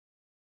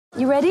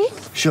You ready?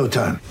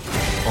 Showtime.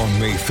 On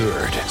May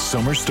 3rd,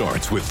 summer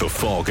starts with The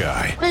Fall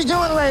Guy. Let's do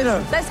it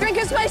later. Let's drink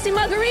a spicy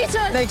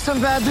margarita. Make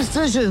some bad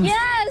decisions.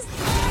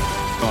 Yes!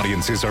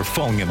 Audiences are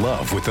falling in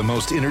love with the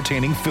most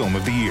entertaining film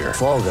of the year.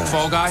 Fall Guy.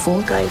 Fall Guy?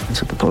 Fall guy.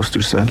 That's what the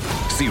poster said.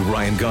 See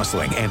Ryan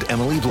Gosling and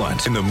Emily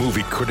Blunt in the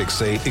movie critics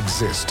say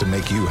exists to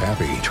make you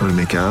happy. Trying to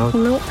make it out?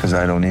 Nope. Because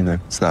I don't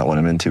either. It's not what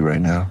I'm into right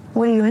now.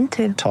 What are you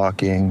into?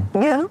 Talking.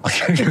 Yeah.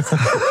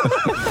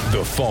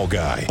 The Fall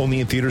Guy.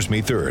 Only in theaters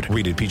May 3rd.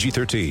 Rated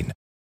PG-13.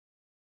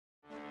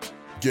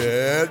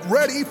 Get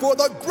ready for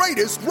the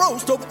greatest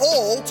roast of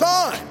all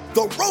time.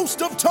 The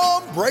Roast of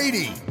Tom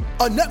Brady.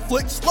 A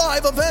Netflix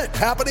live event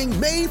happening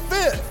May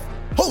 5th.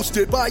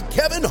 Hosted by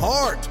Kevin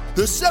Hart.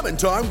 The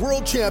 7-time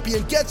world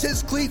champion gets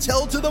his cleats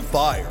held to the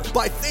fire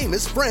by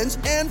famous friends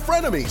and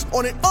frenemies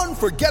on an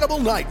unforgettable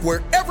night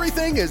where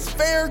everything is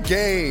fair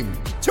game.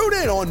 Tune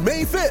in on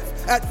May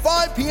 5th at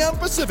 5 p.m.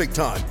 Pacific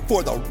time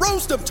for the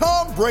Roast of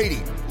Tom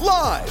Brady.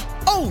 Live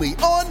only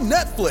on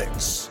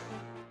Netflix.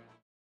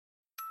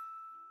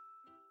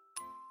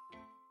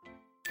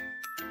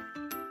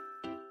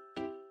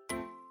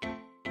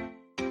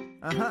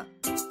 I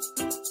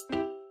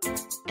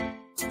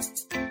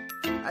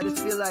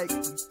just feel like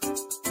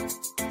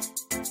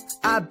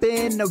I've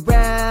been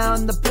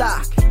around the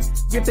block,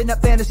 ripping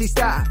up fantasy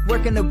stock,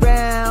 working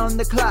around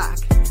the clock.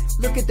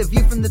 Look at the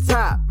view from the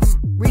top.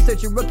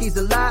 Researching rookies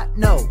a lot?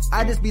 No,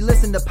 I just be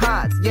listening to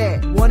pods.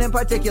 Yeah, one in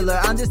particular,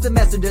 I'm just a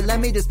messenger.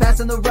 Let me just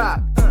pass on the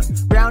rock.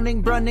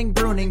 Browning, brunning,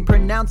 pruning,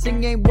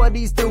 pronouncing ain't what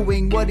he's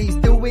doing. What he's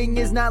doing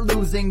is not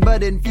losing,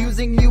 but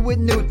infusing you with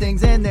new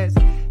things. And there's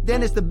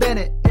Dennis the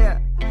Bennett, yeah.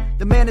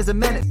 The man is a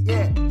menace,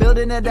 yeah.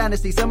 Building a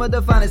dynasty, some of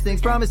the finest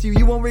things. Promise you,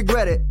 you won't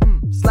regret it.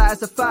 Sly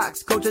as a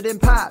fox, cultured in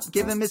pop.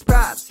 Give him his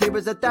props. Here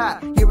is a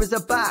thought, here is a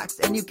box.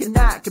 And you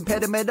cannot compare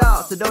them at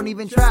all, so don't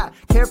even try.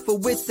 Careful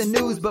with the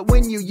news, but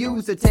when you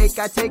use a take,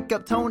 I take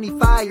up Tony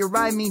Fire.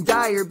 I mean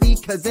Dyer,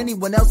 because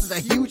anyone else is a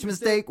huge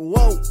mistake.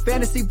 Whoa,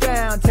 fantasy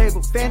round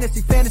table,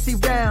 fantasy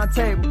round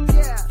table.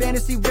 Yeah.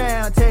 Fantasy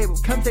round table,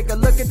 come take a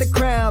look at the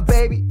crown,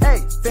 baby. Hey,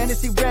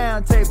 fantasy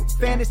round table,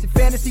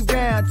 fantasy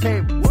round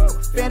table. Woo.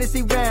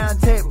 Fantasy round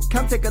table,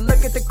 come take a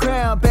look at the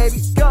crown, baby.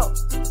 Go.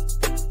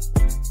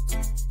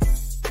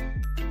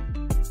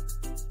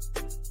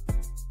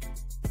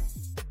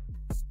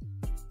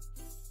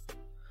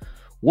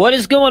 What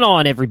is going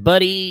on,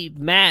 everybody?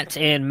 Matt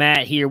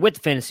here with the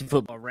Fantasy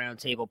Football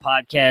Roundtable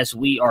podcast.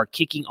 We are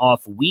kicking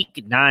off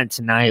week 9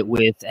 tonight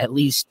with, at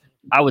least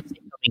I would say,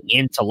 coming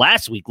into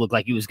last week looked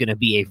like it was going to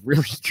be a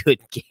really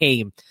good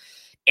game.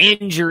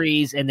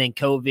 Injuries and then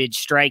COVID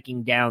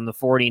striking down the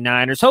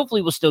 49ers.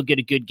 Hopefully we'll still get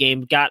a good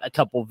game. Got a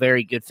couple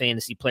very good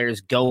fantasy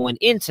players going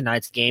in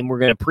tonight's game. We're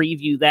going to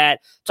preview that,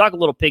 talk a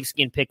little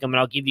pigskin pick'em, and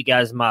I'll give you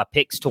guys my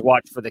picks to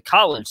watch for the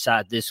college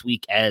side this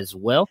week as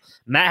well.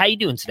 Matt, how you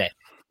doing today?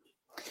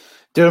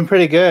 Doing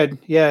pretty good.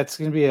 Yeah, it's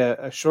going to be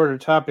a shorter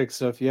topic,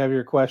 so if you have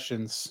your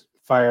questions,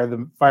 fire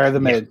them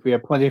in. We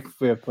have plenty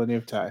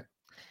of time.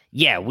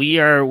 Yeah, we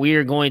are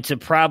going to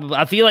probably,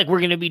 I feel like we're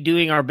going to be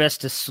doing our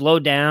best to slow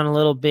down a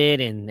little bit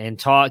and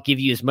talk,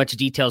 give you as much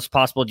detail as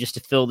possible just to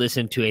fill this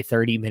into a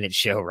 30-minute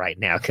show right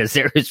now, because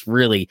there is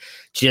really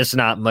just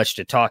not much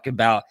to talk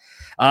about.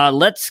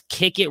 Let's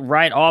kick it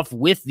right off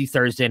with the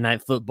Thursday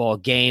night football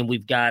game.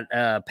 We've got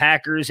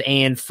Packers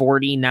and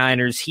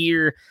 49ers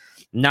here.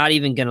 Not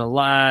even gonna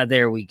lie,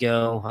 there we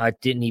go. I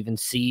didn't even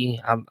see.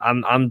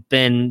 I'm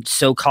been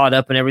so caught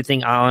up in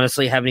everything. I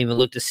honestly haven't even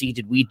looked to see,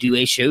 did we do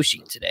a show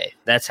sheet today?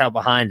 That's how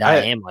behind I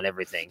am on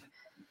everything.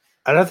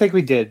 I don't think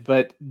we did,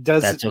 but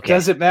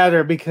does it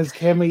matter? Because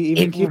can we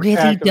even keep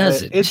track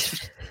of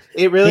it?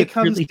 It really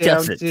comes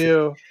down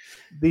to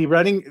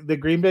the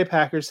Green Bay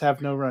Packers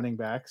have no running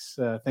backs.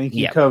 Thank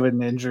you, COVID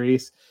and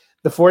injuries.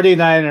 The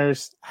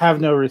 49ers have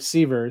no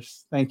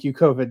receivers. Thank you,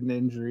 COVID and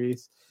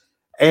injuries.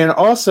 And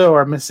also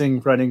are missing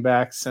running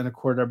backs and a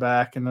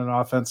quarterback and an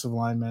offensive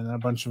lineman and a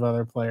bunch of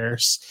other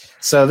players.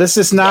 So this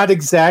is not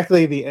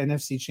exactly the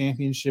NFC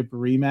Championship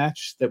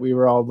rematch that we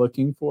were all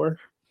looking for.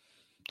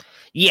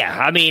 Yeah,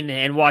 I mean,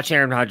 and watch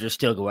Aaron Rodgers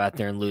still go out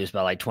there and lose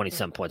by like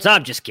 20-some points.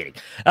 I'm just kidding.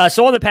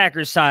 So on the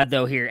Packers side,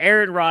 though, here,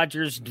 Aaron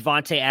Rodgers,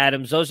 Devontae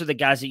Adams, those are the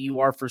guys that you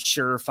are for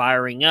sure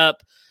firing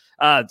up.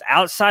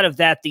 Outside of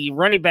that, the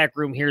running back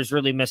room here is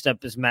really messed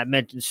up, as Matt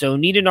mentioned. So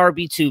need an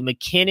RB2,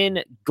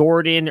 McKinnon,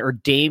 Gordon, or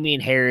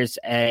Damian Harris,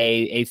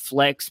 a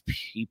flex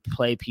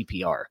play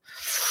PPR.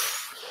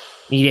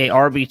 Need a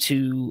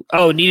RB2.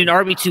 Oh, need an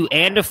RB2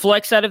 and a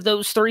flex out of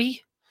those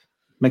three?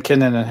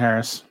 McKinnon and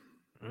Harris.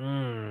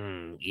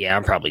 Yeah,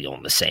 I'm probably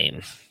going the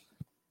same.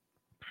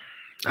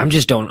 I'm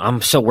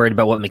so worried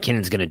about what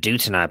McKinnon's going to do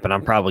tonight, but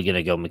I'm probably going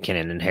to go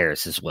McKinnon and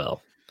Harris as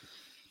well.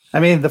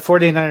 I mean, the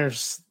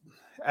 49ers,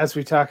 as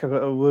we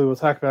will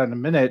talk about in a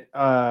minute,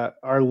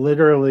 are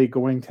literally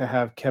going to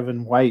have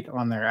Kevin White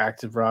on their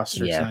active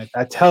roster tonight.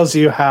 That tells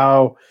you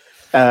how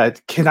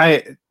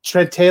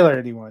Trent Taylor,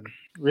 anyone,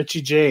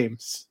 Richie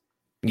James.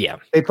 Yeah.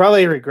 They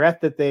probably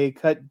regret that they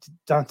cut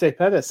Dante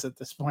Pettis at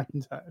this point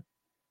in time.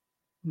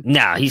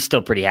 No, he's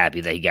still pretty happy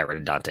that he got rid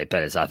of Dante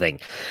Pettis, I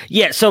think.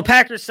 Yeah, so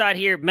Packers side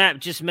here, Matt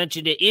just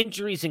mentioned it.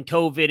 Injuries and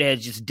COVID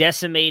has just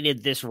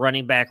decimated this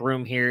running back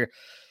room here.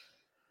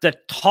 The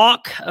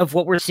talk of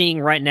what we're seeing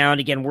right now, and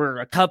again, we're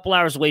a couple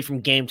hours away from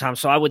game time,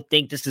 so I would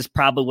think this is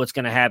probably what's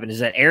going to happen, is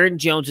that Aaron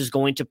Jones is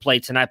going to play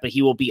tonight, but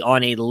he will be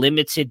on a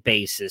limited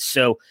basis.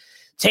 So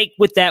take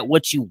with that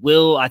what you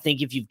will. I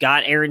think if you've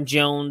got Aaron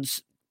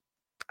Jones,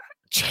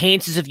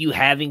 chances of you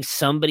having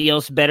somebody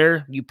else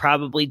better, you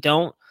probably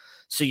don't.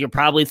 So you're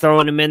probably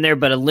throwing him in there,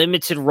 but a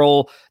limited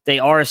role. They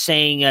are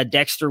saying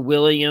Dexter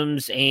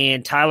Williams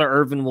and Tyler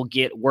Ervin will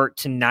get work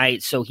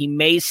tonight. So he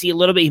may see a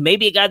little bit. He may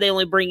be a guy they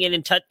only bring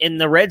in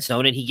the red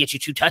zone, and he gets you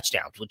 2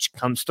 touchdowns, which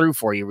comes through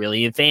for you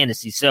really in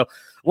fantasy. So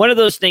one of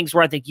those things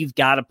where I think you've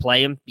got to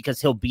play him because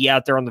he'll be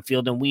out there on the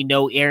field. And we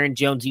know Aaron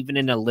Jones, even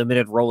in a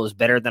limited role, is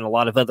better than a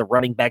lot of other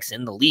running backs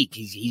in the league.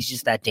 He's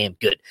just that damn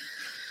good.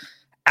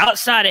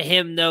 Outside of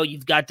him, though,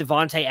 you've got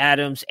Devontae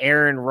Adams,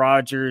 Aaron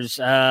Rodgers.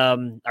 Are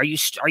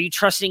you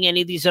trusting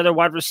any of these other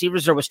wide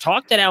receivers? There was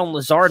talk that Allen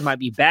Lazard might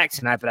be back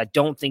tonight, but I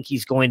don't think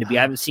he's going to be.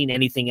 I haven't seen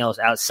anything else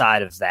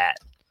outside of that.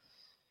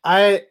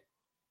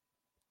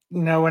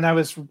 When I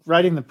was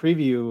writing the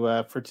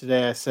preview for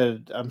today, I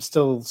said I'm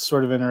still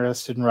sort of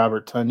interested in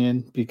Robert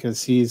Tonyan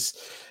because he's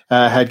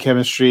had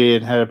chemistry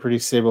and had a pretty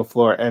stable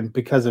floor, and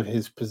because of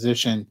his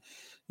position.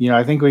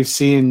 I think we've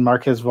seen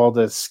Marquez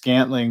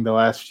Valdes-Scantling the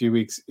last few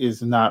weeks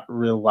is not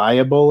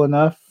reliable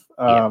enough.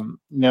 The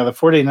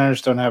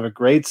 49ers don't have a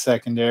great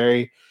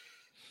secondary.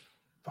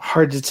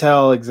 Hard to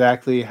tell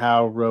exactly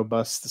how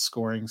robust the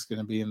scoring is going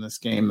to be in this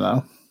game,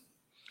 though.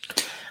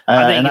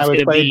 I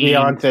would play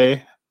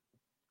Deontay.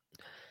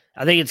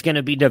 I think it's going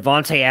to be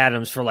Devontae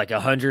Adams for like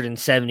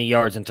 170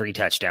 yards and 3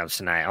 touchdowns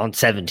tonight on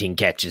 17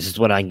 catches is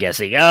what I'm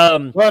guessing.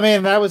 Well, I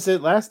mean, that was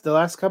it. The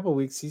last couple of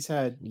weeks, he's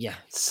had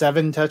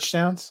 7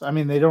 touchdowns. I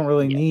mean, they don't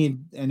really need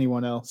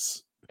anyone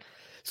else.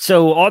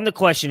 So on the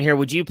question here,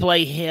 would you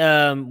play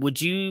him? Would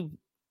you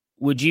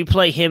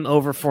play him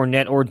over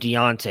Fournette or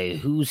Deontay?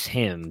 Who's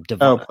him?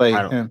 Play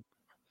him.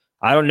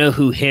 I don't know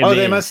who him is.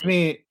 They must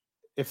mean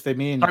if they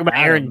mean talking about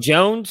Adam. Aaron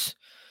Jones.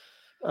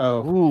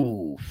 Oh,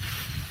 ooh.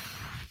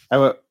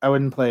 I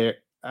wouldn't play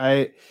it.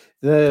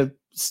 The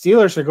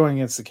Steelers are going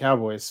against the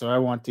Cowboys, so I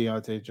want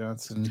Deontay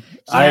Johnson.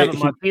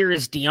 My fear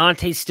is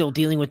Deontay's still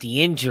dealing with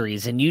the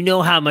injuries, and you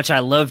know how much I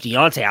love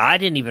Deontay. I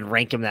didn't even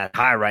rank him that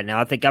high right now.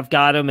 I think I've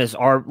got him as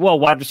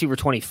wide receiver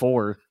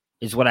 24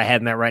 is what I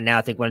have him at right now.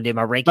 I think when I did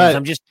my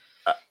rankings,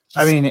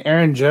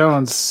 Aaron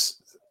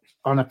Jones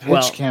on a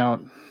pitch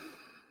count.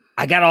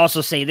 I got to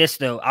also say this,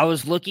 though. I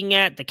was looking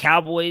at the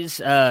Cowboys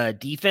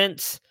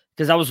defense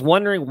because I was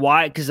wondering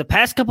why, because the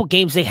past couple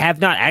games, they have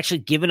not actually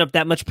given up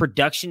that much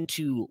production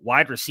to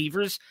wide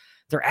receivers.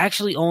 They're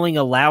actually only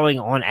allowing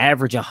on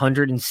average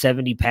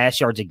 170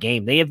 pass yards a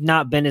game. They have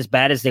not been as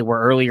bad as they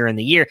were earlier in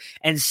the year.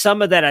 And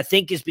some of that, I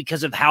think, is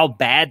because of how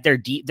bad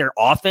their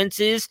offense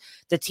is.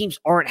 The teams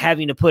aren't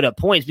having to put up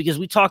points because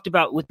we talked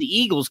about with the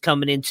Eagles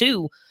coming in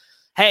too.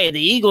 Hey,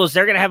 the Eagles,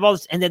 they're going to have all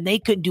this, and then they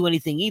couldn't do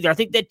anything either. I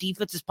think that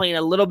defense is playing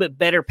a little bit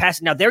better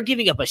passing. Now, they're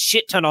giving up a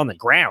shit ton on the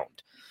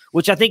ground,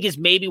 which I think is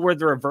maybe where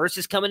the reverse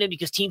is coming in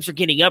because teams are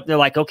getting up. And they're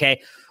like,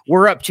 okay,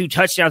 we're up 2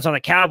 touchdowns on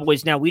the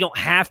Cowboys. Now we don't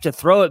have to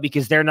throw it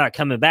because they're not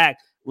coming back.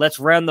 Let's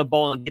run the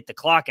ball and get the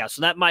clock out.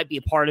 So that might be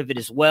a part of it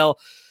as well.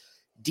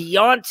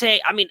 Deontay,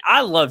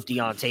 I love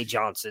Deontay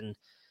Johnson.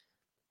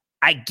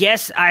 I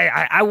guess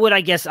I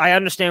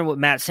understand what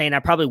Matt's saying. I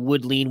probably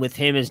would lean with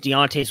him as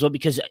Deontay as well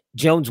because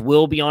Jones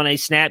will be on a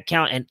snap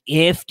count. And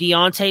if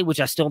Deontay, which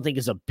I still think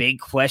is a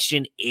big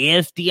question,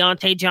 if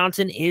Deontay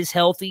Johnson is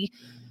healthy,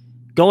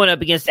 going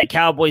up against that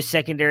Cowboys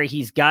secondary,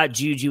 he's got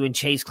Juju and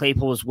Chase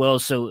Claypool as well.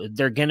 So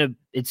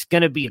it's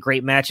gonna be a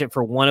great matchup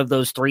for one of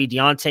those 3.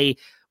 Deontay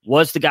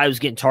was the guy who was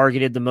getting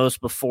targeted the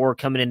most before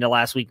coming into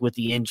last week with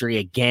the injury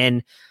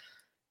again.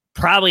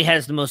 Probably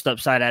has the most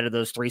upside out of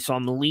those 3. So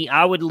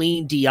I would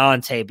lean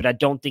Deontay, but I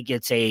don't think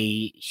it's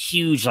a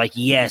huge go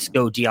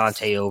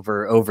Deontay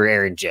over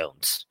Aaron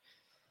Jones.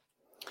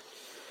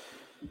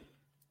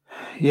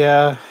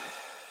 Yeah.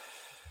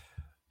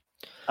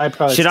 I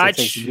probably take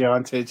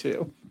Deontay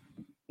too.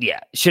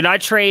 Yeah. Should I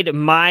trade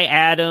my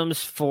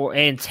Adams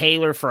and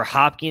Taylor for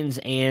Hopkins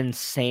and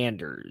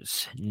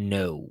Sanders?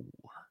 No.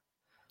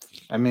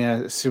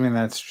 Assuming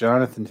that's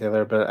Jonathan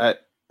Taylor,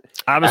 but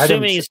I'm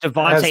assuming it's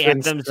Devontae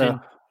Adams and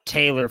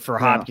Taylor for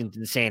Hopkins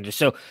and Sanders.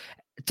 So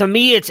to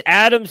me, it's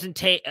Adams and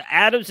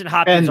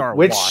Hopkins are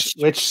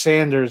washed. Which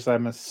Sanders?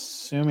 I'm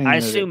assuming. I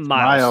assume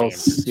Miles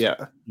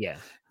Sanders. Yeah.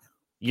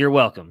 You're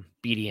welcome,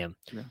 BDM.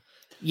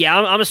 Yeah,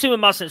 I'm assuming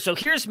Miles Sanders. So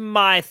here's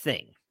my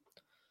thing.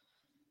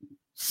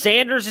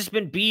 Sanders has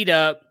been beat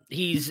up.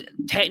 He's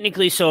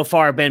technically so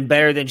far been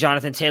better than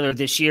Jonathan Taylor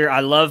this year. I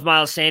love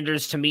Miles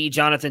Sanders. To me,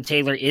 Jonathan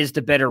Taylor is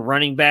the better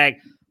running back.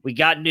 We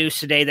got news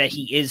today that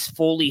he is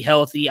fully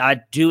healthy.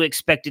 I do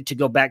expect it to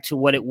go back to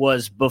what it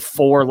was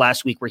before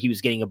last week where he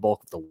was getting a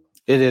bulk of the work.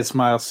 It is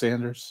Miles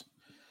Sanders.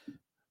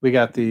 We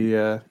got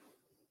the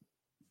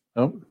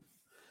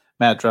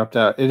Matt dropped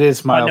out. It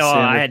is Miles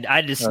Sanders. I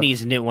had to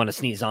sneeze and didn't want to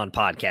sneeze on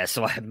podcast,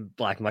 so I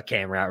blacked my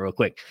camera out real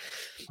quick.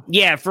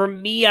 Yeah, for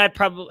me,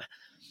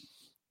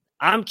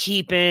 I'm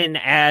keeping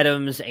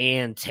Adams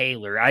and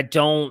Taylor. I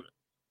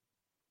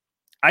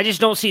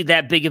just don't see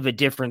that big of a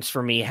difference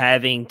for me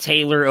having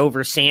Taylor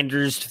over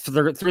Sanders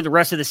through the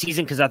rest of the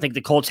season because I think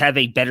the Colts have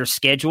a better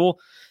schedule.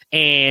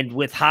 And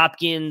with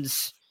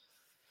Hopkins,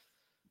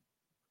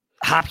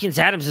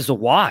 Adams is a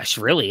wash,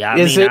 really.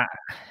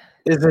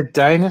 Is it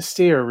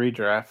dynasty or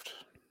redraft?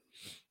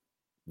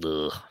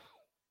 Ugh.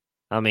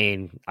 I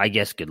mean, I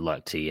guess good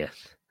luck to you.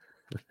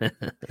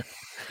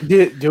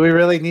 Do we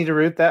really need to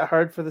root that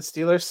hard for the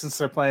Steelers since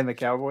they're playing the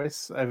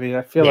Cowboys? I mean,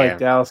 I feel like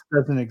Dallas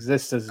doesn't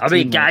exist as a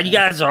team. God, you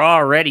guys are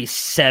already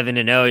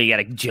 7-0. You got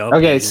to joke.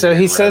 Okay, so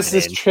he says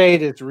this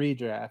trade is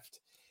redraft.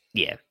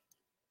 Yeah.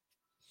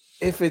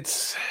 If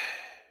it's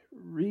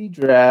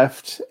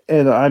redraft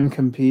and I'm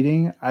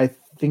competing, I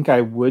think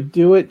I would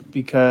do it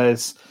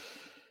because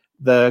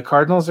the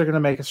Cardinals are going to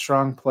make a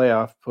strong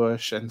playoff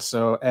push, and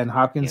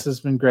Hopkins has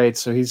been great,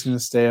 so he's going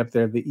to stay up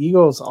there. The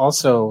Eagles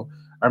also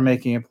are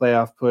making a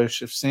playoff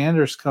push. If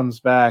Sanders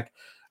comes back,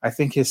 I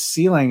think his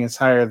ceiling is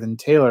higher than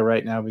Taylor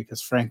right now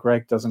because Frank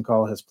Reich doesn't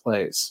call his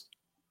plays.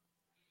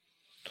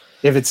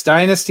 If it's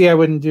dynasty, I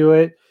wouldn't do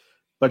it,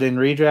 but in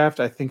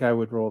redraft, I think I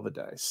would roll the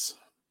dice.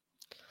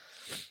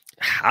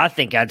 I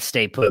think I'd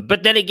stay put.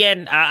 But then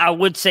again, I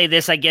would say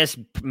this, I guess,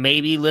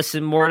 maybe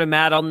listen more to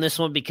Matt on this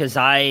one because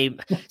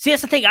that's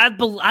the thing.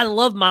 I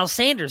love Miles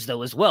Sanders,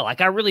 though, as well.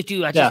 Like, I really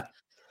do. I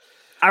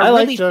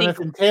really like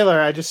Jonathan Taylor.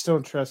 I just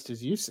don't trust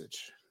his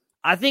usage.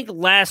 I think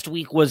last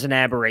week was an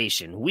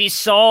aberration. We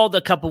saw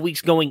the couple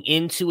weeks going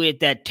into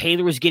it that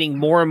Taylor was getting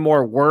more and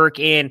more work.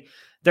 And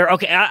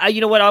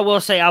you know what? I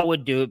will say I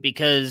would do it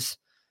because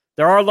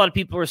there are a lot of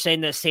people who are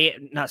saying that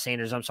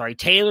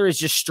Taylor is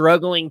just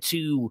struggling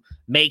to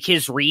make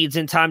his reads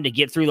in time to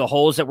get through the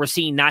holes that we're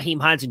seeing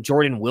Nyheim Hines and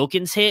Jordan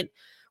Wilkins hit,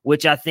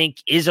 which I think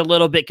is a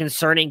little bit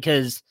concerning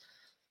because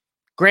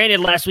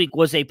granted last week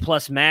was a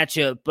plus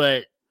matchup,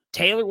 but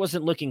Taylor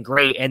wasn't looking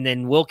great. And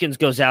then Wilkins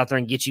goes out there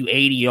and gets you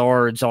 80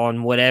 yards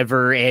on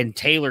whatever. And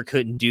Taylor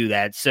couldn't do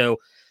that. So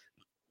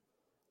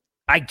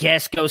I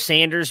guess go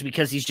Sanders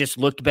because he's just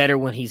looked better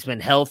when he's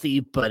been healthy,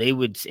 but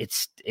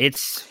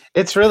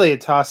it's really a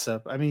toss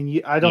up. I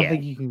mean, I don't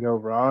think you can go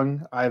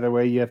wrong either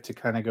way. You have to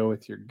kind of go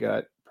with your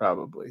gut,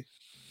 probably.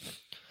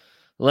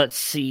 Let's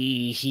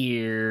see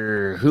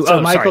here.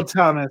 Michael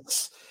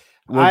Thomas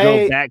will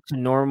go back to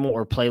normal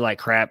or play like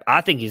crap.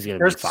 I think he's going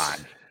to be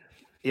fine.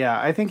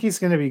 Yeah, I think he's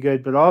going to be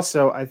good, but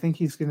also I think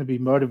he's going to be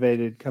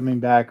motivated coming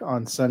back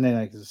on Sunday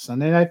night because it's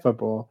Sunday Night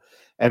Football.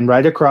 And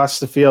right across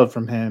the field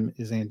from him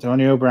is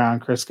Antonio Brown,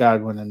 Chris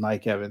Godwin, and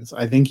Mike Evans.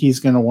 I think he's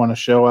going to want to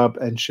show up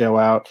and show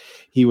out.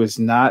 He was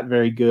not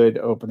very good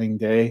opening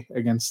day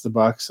against the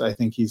Bucs. I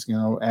think he's going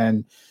to,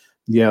 and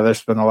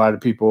there's been a lot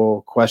of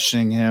people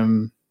questioning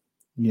him.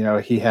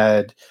 He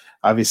had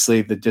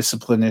obviously the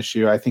discipline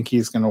issue. I think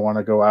he's going to want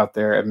to go out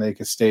there and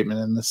make a statement,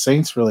 and the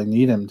Saints really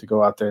need him to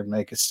go out there and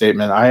make a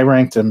statement. I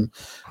ranked him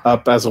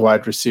up as a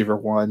wide receiver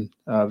 1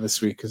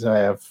 this week because I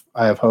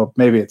have hope.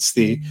 Maybe it's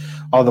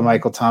all the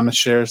Michael Thomas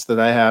shares that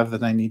I have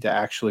that I need to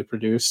actually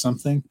produce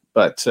something,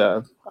 but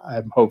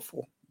I'm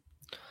hopeful.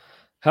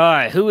 All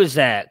right, who is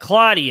that?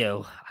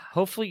 Claudio.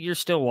 Hopefully you're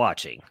still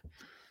watching.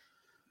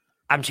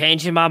 I'm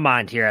changing my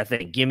mind here, I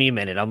think. Give me a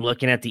minute. I'm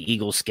looking at the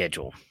Eagles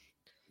schedule.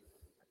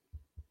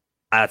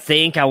 I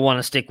think I want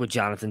to stick with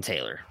Jonathan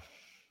Taylor.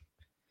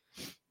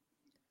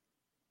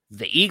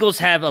 The Eagles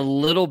have a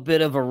little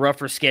bit of a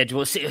rougher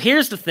schedule. See,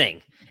 here's the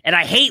thing, and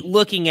I hate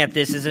looking at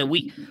this, is that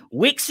week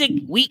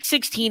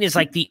 16 is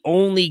like the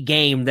only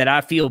game that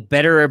I feel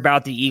better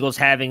about the Eagles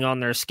having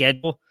on their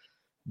schedule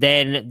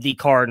than the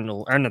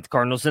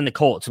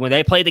Colts. When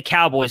they play the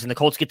Cowboys and the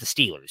Colts get the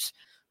Steelers.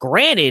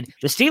 Granted,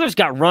 the Steelers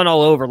got run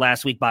all over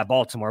last week by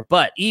Baltimore,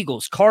 but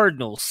Eagles,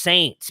 Cardinals,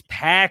 Saints,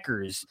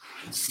 Packers,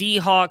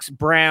 Seahawks,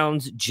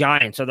 Browns,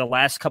 Giants are the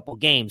last couple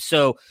games.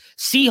 So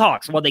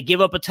Seahawks, while they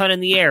give up a ton in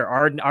the air,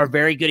 are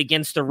very good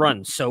against the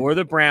run. So are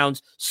the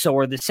Browns, so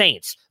are the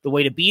Saints. The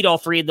way to beat all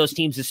three of those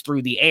teams is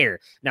through the air.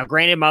 Now,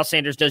 granted, Miles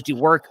Sanders does do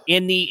work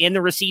in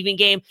the receiving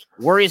game.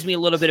 Worries me a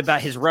little bit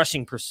about his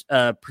rushing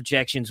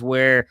projections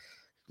where –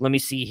 let me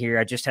see here.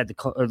 I just had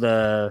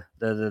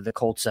the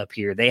Colts up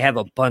here. They have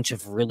a bunch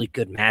of really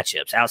good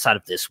matchups outside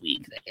of this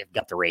week. They've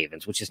got the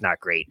Ravens, which is not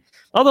great.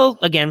 Although,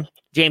 again,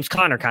 James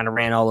Conner kind of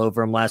ran all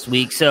over them last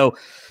week. So,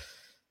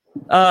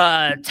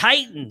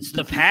 Titans,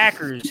 the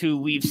Packers, who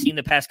we've seen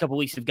the past couple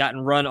weeks have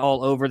gotten run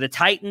all over. The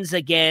Titans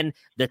again,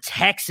 the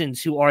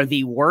Texans, who are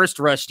the worst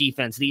rush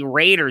defense. The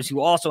Raiders,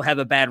 who also have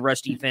a bad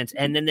rush defense.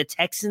 And then the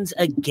Texans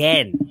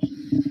again.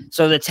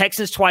 So the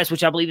Texans twice,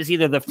 which I believe is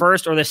either the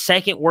first or the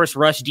second worst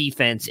rush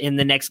defense in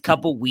the next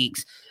couple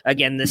weeks.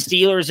 Again, the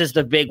Steelers is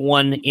the big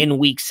one in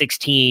week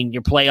 16,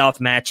 your playoff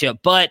matchup.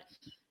 But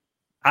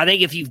I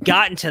think if you've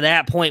gotten to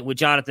that point with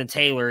Jonathan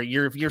Taylor,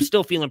 you're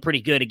still feeling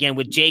pretty good. Again,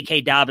 with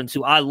J.K. Dobbins,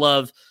 who I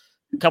love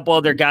a couple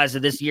other guys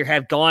of this year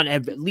have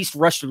at least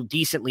rushed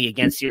decently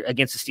against the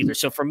Steelers.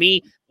 So for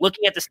me,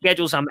 looking at the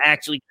schedules, I'm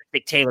actually going to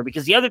pick Taylor,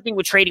 because the other thing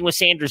with trading with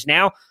Sanders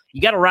now,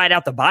 you got to ride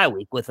out the bye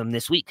week with them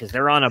this week because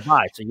they're on a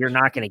bye, so you're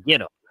not going to get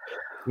them.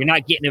 You're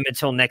not getting them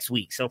until next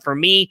week. So for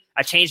me,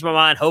 I changed my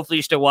mind. Hopefully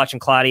you're still watching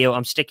Claudio.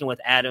 I'm sticking with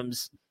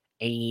Adams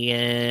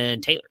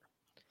and Taylor.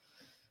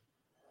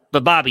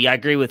 But Bobby, I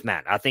agree with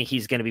Matt. I think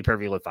he's going to be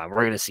perfectly fine. We're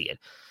going to see it.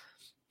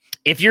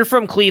 If you're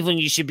from Cleveland,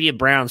 you should be a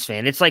Browns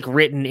fan. It's like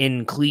written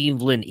in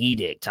Cleveland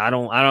edict. I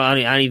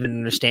don't even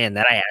understand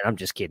that. I'm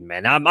just kidding,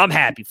 man. I'm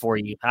happy for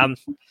you. I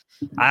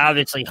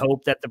obviously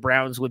hope that the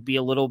Browns would be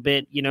a little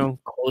bit,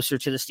 closer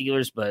to the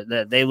Steelers,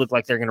 but they look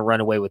like they're going to run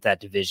away with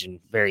that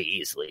division very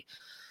easily.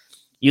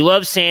 You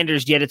love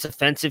Sanders, yet it's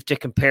offensive to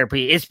compare.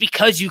 It's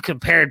because you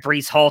compared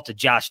Breece Hall to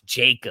Josh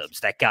Jacobs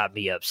that got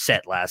me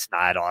upset last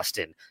night,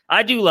 Austin.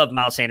 I do love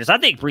Miles Sanders. I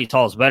think Breece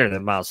Hall is better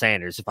than Miles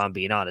Sanders, if I'm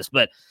being honest.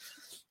 But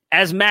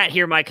as Matt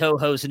here, my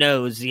co-host,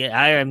 knows,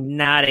 I am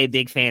not a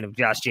big fan of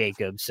Josh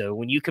Jacobs. So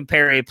when you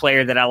compare a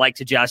player that I like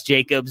to Josh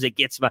Jacobs, it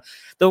gets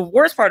the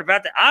worst part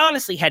about that, I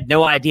honestly had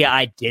no idea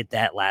I did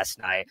that last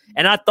night.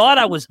 And I thought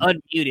I was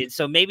unmuted.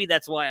 So maybe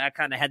that's why I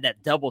kind of had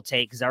that double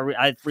take, because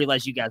I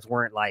realized you guys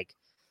weren't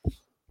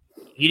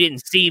you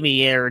didn't see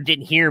me or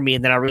didn't hear me,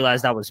 and then I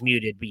realized I was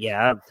muted. But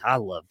yeah, I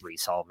love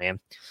Breece Hall, man.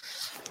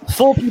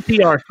 Full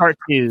PPR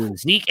cartoon: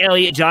 Zeke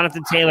Elliott,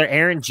 Jonathan Taylor,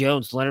 Aaron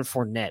Jones, Leonard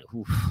Fournette.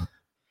 Oof.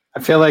 I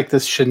feel like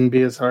this shouldn't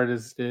be as hard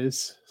as it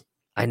is.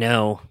 I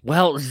know.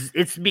 Well,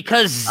 it's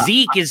because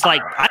Zeke is I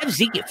have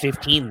Zeke at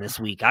 15 this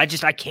week. I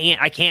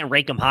can't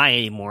rank him high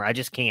anymore. I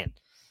just can't.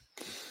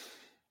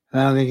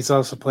 I don't think he's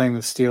also playing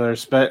the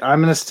Steelers, but I'm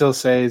going to still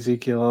say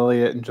Ezekiel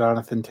Elliott and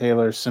Jonathan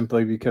Taylor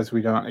simply because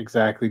we don't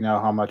exactly know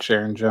how much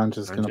Aaron Jones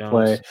is going to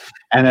play.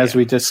 And as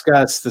we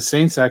discussed, the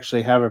Saints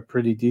actually have a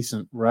pretty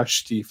decent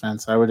rush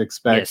defense. I would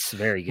expect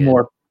very good.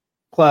 More.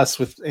 Plus,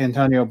 with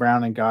Antonio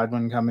Brown and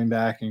Godwin coming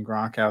back and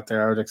Gronk out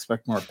there, I would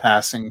expect more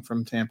passing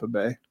from Tampa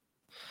Bay.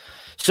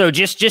 So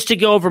just to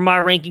go over my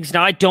rankings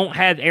now, I don't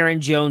have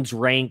Aaron Jones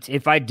ranked.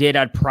 If I did,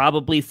 I'd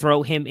probably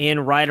throw him in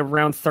right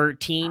around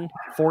 13,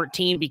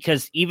 14,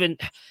 because even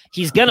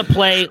he's going to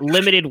play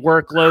limited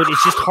workload.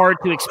 It's just hard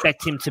to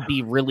expect him to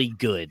be really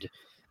good.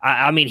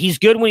 I mean, he's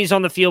good when he's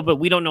on the field, but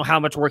we don't know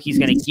how much work he's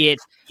going to get.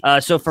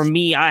 So for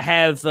me, I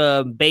have,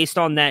 based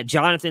on that,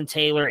 Jonathan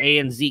Taylor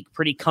and Zeke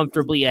pretty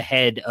comfortably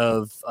ahead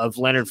of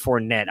Leonard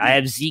Fournette. I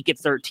have Zeke at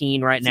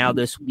 13 right now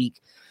this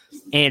week,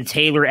 and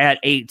Taylor at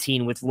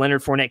 18, with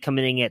Leonard Fournette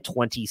coming in at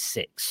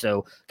 26.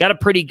 So got a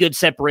pretty good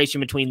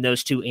separation between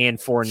those two and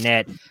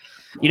Fournette.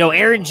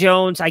 Aaron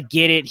Jones, I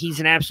get it. He's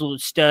an absolute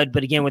stud.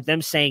 But again, with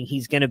them saying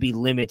he's going to be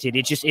limited,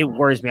 it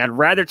worries me. I'd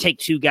rather take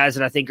two guys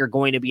that I think are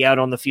going to be out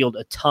on the field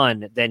a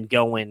ton than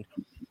going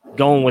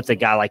with a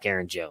guy like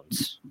Aaron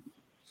Jones.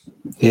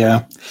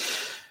 Yeah.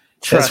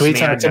 Trust As we me,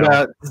 talked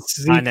about,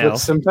 Zeke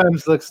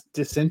sometimes looks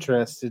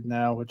disinterested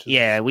now, which is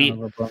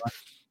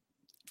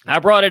I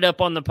brought it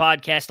up on the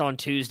podcast on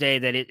Tuesday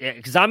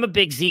because I'm a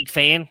big Zeke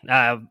fan.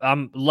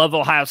 Love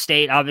Ohio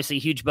State, obviously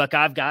huge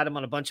Buckeye. I've got him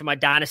on a bunch of my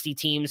dynasty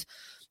teams.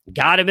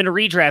 Got him in a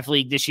redraft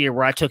league this year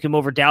where I took him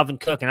over Dalvin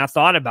Cook, and I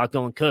thought about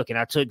going Cook, and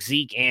I took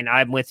Zeke, and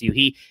I'm with you.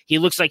 He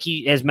looks like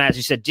he, as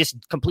Matthew said,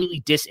 just completely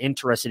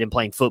disinterested in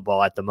playing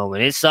football at the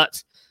moment. It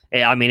sucks.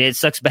 I mean, it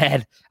sucks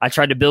bad. I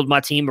tried to build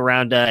my team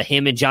around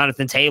him and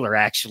Jonathan Taylor,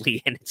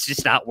 actually, and it's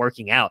just not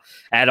working out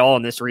at all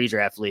in this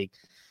redraft league.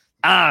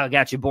 I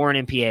got you. Born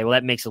NPA. Well,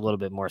 that makes a little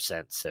bit more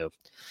sense. So,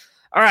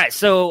 all right.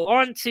 So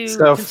on to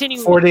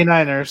continue.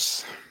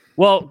 49ers.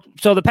 Well,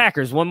 so the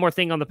Packers, one more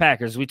thing on the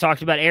Packers. We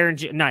talked about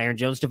not Aaron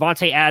Jones,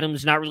 Devontae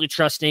Adams, not really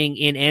trusting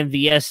in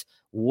MVS.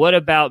 What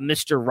about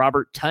Mr.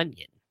 Robert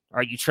Tonyan?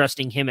 Are you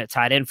trusting him at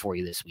tight end for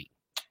you this week?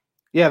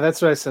 Yeah,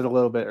 that's what I said a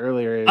little bit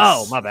earlier.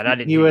 Oh, my bad. I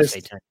didn't even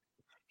say Tonyan.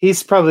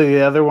 He's probably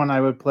the other one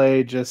I would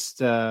play.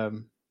 Just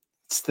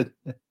it's the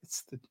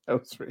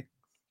nose ring.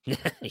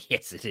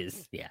 Yes, it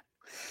is. Yeah.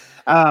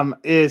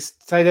 Is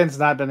tight end's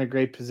not been a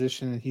great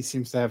position, and he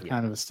seems to have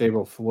kind of a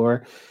stable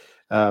floor.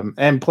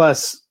 And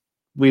plus,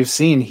 we've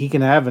seen he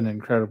can have an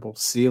incredible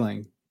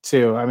ceiling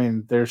too. I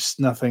mean, there's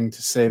nothing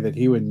to say that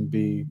he wouldn't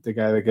be the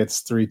guy that gets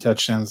 3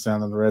 touchdowns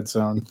down in the red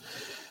zone.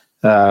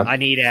 I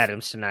need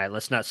Adams tonight.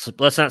 Let's not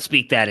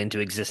speak that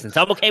into existence.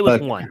 I'm okay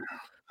with one.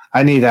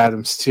 I need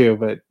Adams too,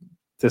 but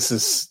this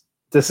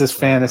is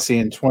fantasy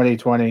in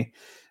 2020,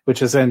 which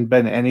hasn't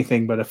been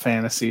anything but a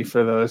fantasy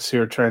for those who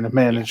are trying to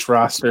manage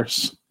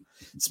rosters.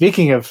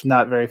 Speaking of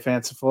not very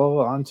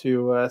fanciful, on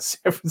to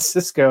San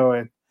Francisco.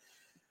 And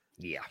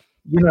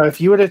if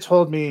you would have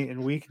told me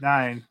in week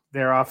 9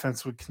 their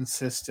offense would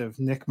consist of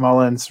Nick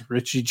Mullins,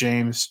 Richie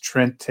James,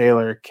 Trent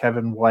Taylor,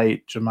 Kevin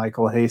White,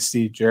 JaMychal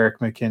Hasty, Jerick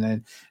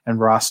McKinnon, and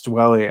Ross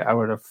Dwelley, I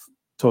would have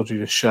told you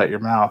to shut your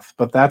mouth.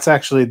 But that's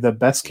actually the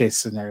best case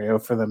scenario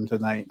for them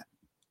tonight.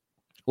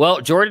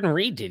 Well, Jordan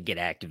Reed did get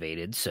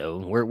activated, so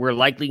we're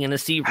likely going to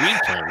see Reed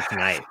playing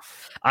tonight.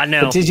 I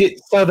know.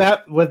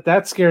 But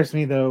that scares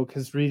me though,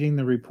 because reading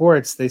the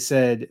reports, they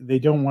said they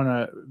don't want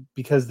to,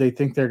 because they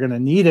think they're going to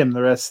need him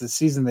the rest of the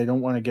season. They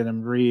don't want to get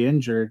him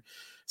re-injured.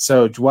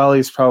 So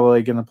Dwelly's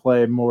probably going to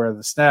play more of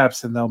the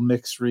snaps, and they'll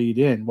mix Reed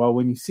in. Well,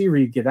 when you see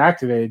Reed get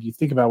activated, you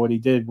think about what he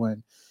did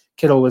when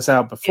Kittle was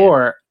out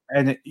before,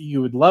 and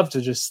you would love to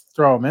just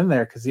throw him in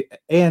there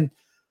and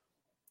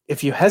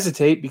if you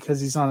hesitate because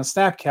he's on a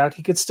snap count,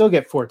 he could still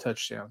get 4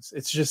 touchdowns.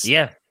 It's just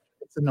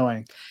it's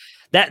annoying.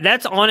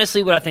 That's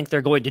honestly what I think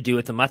they're going to do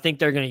with him. I think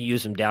they're going to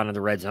use him down in the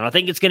red zone. I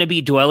think it's going to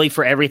be Dwelley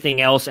for everything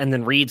else, and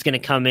then Reed's going to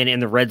come in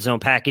the red zone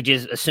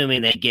packages,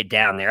 assuming they get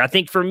down there. I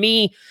think for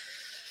me,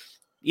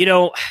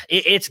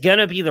 it's going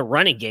to be the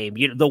running game.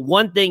 The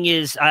one thing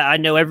is, I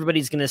know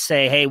everybody's going to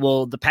say, hey,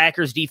 well, the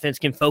Packers defense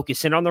can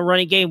focus in on the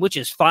running game, which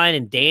is fine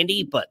and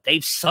dandy, but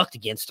they've sucked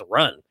against the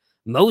run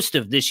most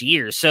of this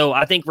year. So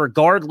I think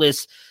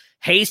regardless,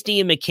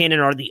 Hasty and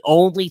McKinnon are the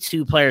only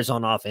 2 players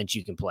on offense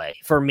you can play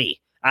for me.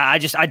 I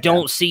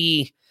don't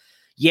see.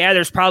 Yeah,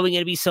 there's probably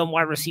going to be some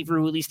wide receiver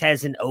who at least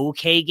has an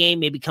okay game,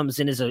 maybe comes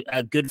in as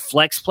a good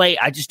flex play.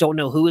 I just don't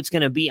know who it's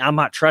going to be. I'm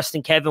not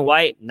trusting Kevin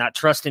White, not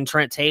trusting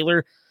Trent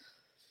Taylor.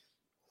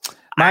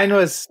 Mine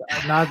was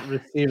not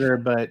receiver,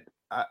 but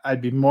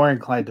I'd be more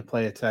inclined to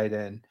play a tight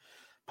end,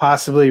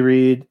 possibly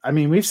Reed. I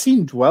mean, we've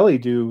seen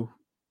Dwelley do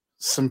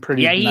some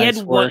pretty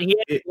nice work. He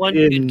had one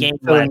good game,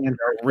 really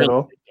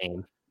good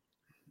game.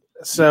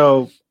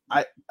 So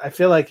I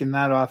feel like in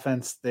that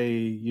offense they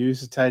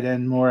use a tight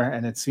end more,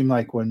 and it seemed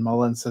like when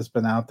Mullins has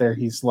been out there,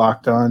 he's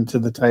locked on to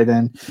the tight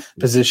end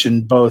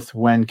position both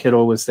when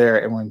Kittle was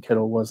there and when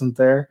Kittle wasn't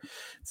there.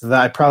 So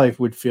that I probably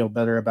would feel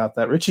better about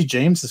that. Richie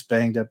James is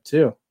banged up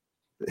too.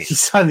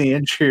 He's on the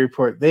injury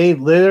report. They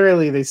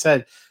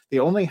said the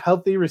only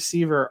healthy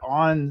receiver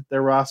on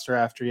their roster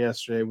after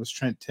yesterday was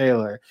Trent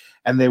Taylor,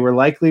 and they were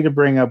likely to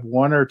bring up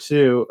 1 or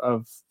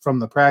 2 from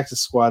the practice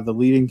squad, the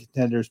leading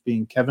contenders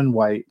being Kevin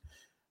White.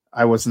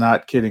 I was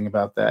not kidding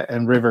about that.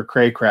 And River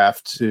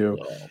Craycraft,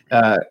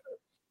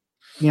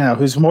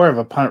 who's more of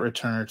a punt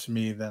returner to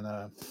me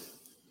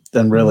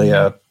than really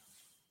a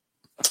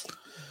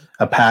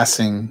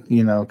passing,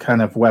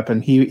 kind of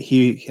weapon.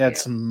 He had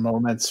some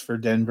moments for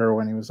Denver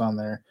when he was on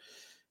their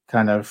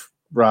kind of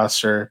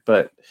roster,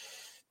 but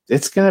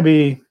it's going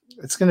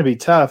to be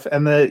tough.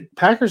 And the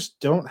Packers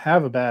don't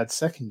have a bad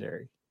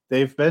secondary.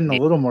 They've been a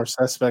little more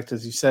suspect,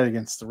 as you said,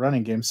 against the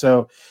running game.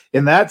 So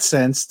in that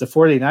sense, the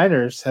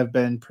 49ers have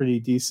been pretty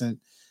decent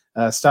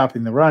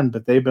stopping the run,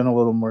 but they've been a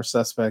little more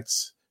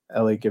suspects.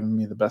 Ellie giving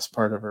me the best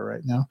part of her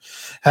right now.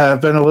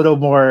 Have been a little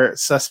more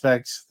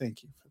suspect.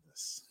 Thank you for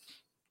this.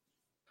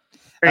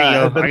 There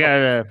you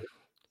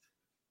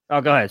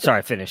go. Go ahead.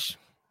 Sorry, finish.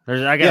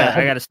 I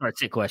got to start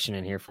sit question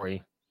in here for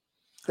you.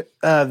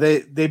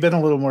 They've been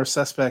a little more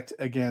suspect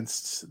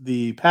against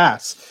the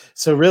pass.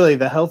 So really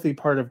the healthy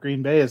part of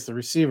Green Bay is the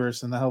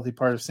receivers, and the healthy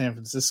part of San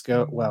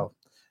Francisco,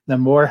 the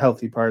more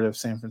healthy part of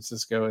San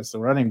Francisco is the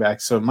running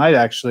back. So it might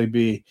actually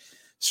be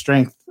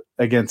strength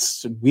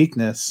against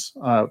weakness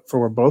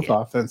for both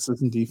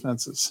offenses and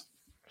defenses.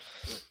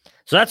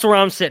 So that's where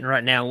I'm sitting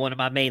right now in one of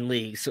my main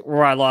leagues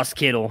where I lost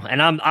Kittle.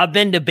 And I've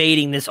been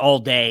debating this all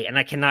day, and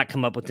I cannot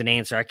come up with an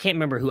answer. I can't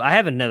remember who. I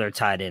have another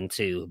tight end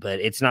too,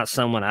 but it's not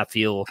someone I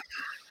feel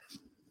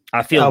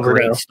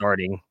great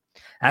starting.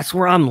 That's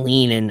where I'm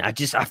leaning.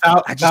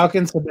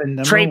 Falcons have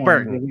been Trey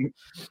Burton.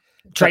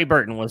 Trey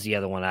Burton was the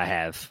other one I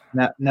have.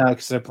 No,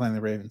 because they're playing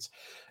the Ravens.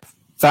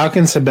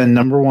 Falcons have been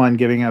number 1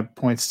 giving up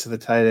points to the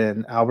tight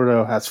end.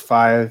 Alberto has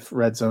 5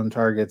 red zone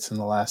targets in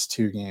the last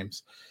 2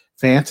 games.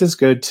 Fant is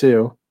good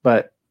too,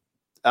 but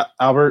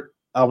Alberto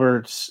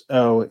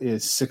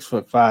is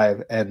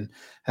 6'5" and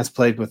has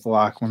played with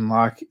Locke. When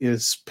Locke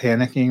is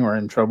panicking or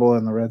in trouble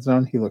in the red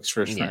zone, he looks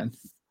for his friend.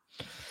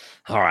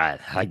 All right,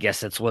 I guess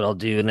that's what I'll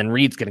do. And then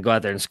Reed's going to go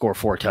out there and score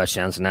 4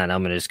 touchdowns, and then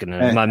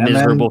my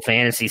miserable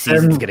fantasy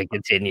season is going to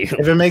continue.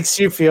 If it makes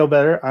you feel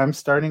better, I'm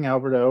starting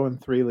Alberto in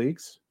 3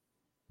 leagues.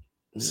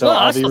 So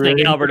I still think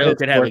Alberto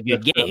could have a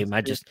good game.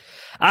 This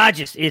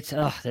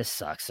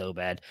sucks so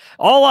bad.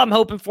 All I'm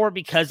hoping for,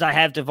 because I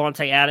have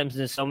Devontae Adams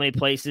in so many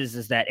places,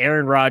 is that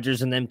Aaron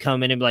Rodgers and them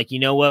come in and be like, you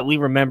know what? We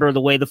remember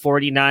the way the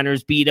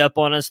 49ers beat up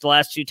on us the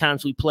last 2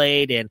 times we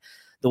played, and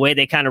the way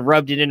they kind of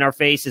rubbed it in our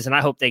faces. And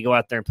I hope they go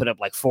out there and put up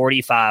like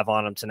 45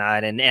 on them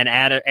tonight. And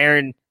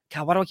Aaron,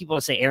 God, why do I keep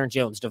wanting to say Aaron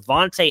Jones?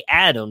 Devontae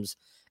Adams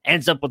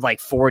ends up with like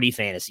 40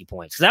 fantasy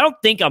points. Because I don't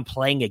think I'm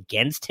playing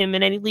against him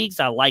in any leagues.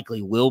 I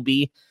likely will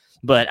be.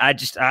 But I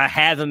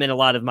have him in a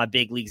lot of my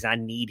big leagues. I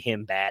need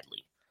him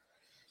badly.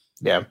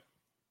 Yeah.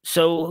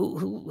 So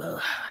who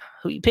are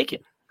you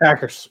picking?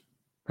 Packers.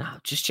 Oh,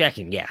 just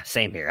checking. Yeah,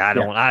 same here.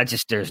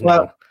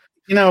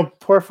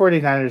 Poor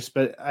 49ers,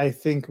 but I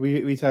think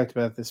we talked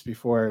about this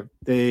before.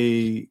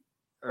 They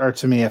are,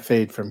 to me, a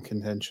fade from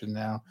contention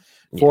now.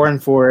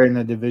 4-4 in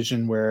a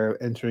division where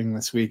entering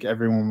this week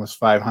everyone was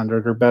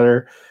 500 or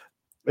better.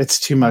 It's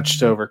too much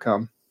to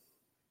overcome.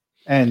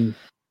 And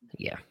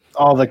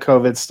all the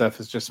COVID stuff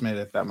has just made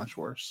it that much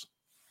worse.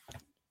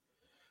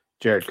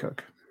 Jared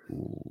Cook.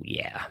 Ooh,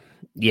 yeah,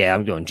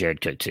 I'm going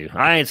Jared Cook too.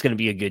 I think it's going to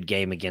be a good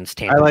game against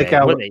Tampa. I like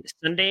Bay.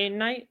 Sunday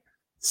night?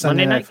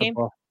 Monday night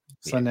football.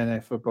 Sunday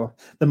night football.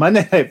 The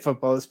Monday night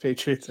football is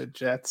Patriots and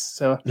Jets.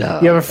 So you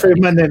have a free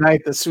Monday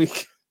night this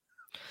week.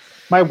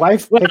 My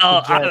wife picked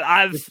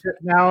the Jets.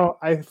 Now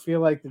I feel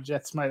like the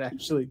Jets might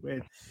actually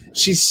win.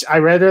 I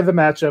read her the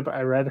matchup.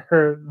 I read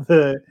her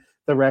the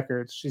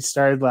records. She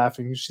started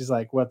laughing. She's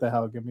like, "What the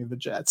hell? Give me the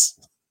Jets."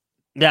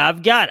 Yeah,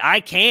 I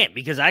can't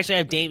because I actually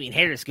have Damian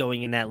Harris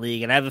going in that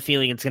league, and I have a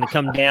feeling it's going to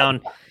come down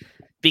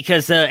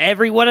because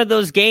every one of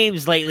those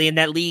games lately in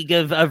that league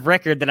of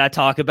record that I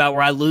talk about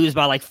where I lose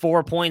by like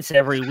 4 points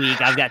every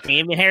week, I've got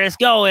Damian Harris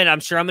going. I'm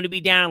sure I'm going to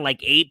be down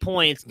like 8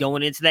 points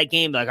going into that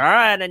game. Like, all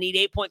right, I need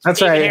 8 points.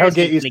 That's right. He'll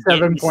get you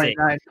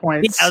 7.9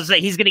 points. Yeah, I was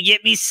like, he's going to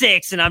get me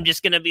 6, and I'm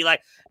just going to be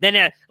like,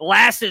 then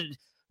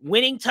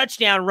winning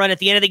touchdown run at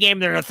the end of the game,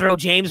 they're going to throw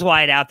James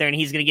White out there, and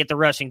he's going to get the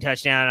rushing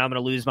touchdown, and I'm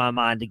going to lose my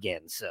mind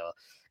again. So,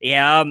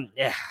 yeah.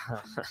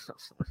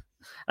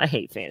 I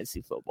hate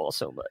fantasy football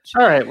so much.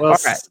 All right, well,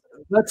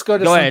 let's go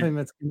to something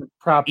that's going to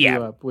prop you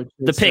up, which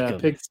is the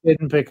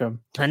Pick'em.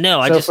 I know.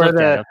 I just looked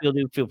at it.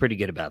 I feel pretty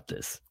good about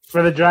this.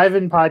 For the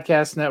Drive-In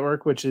Podcast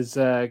Network, which is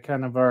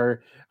kind of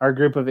our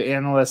group of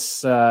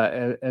analysts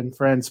and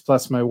friends,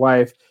 plus my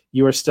wife,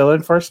 you are still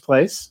in first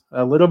place.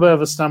 A little bit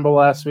of a stumble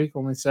last week,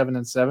 only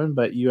 7-7,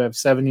 but you have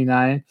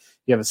 79.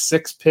 You have a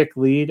 6-pick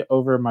lead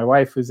over my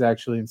wife, who's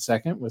actually in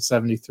second with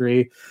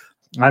 73.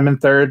 I'm in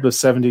third with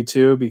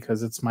 72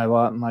 because it's my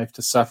lot in life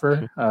to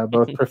suffer,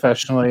 both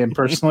professionally and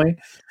personally.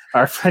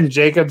 Our friend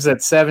Jacob's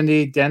at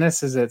 70,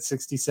 Dennis is at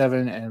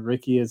 67, and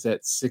Ricky is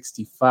at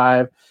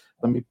 65.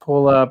 Let me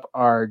pull up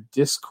our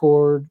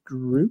Discord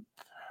group.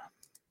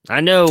 I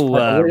know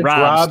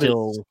Rob's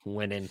still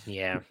winning.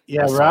 Yeah,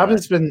 Rob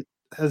has been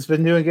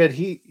doing good.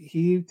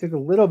 He took a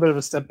little bit of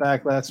a step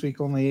back last week,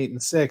 only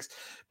 8-6,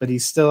 but he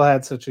still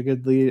had such a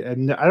good lead.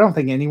 And I don't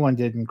think anyone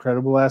did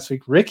incredible last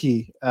week.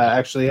 Ricky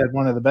actually had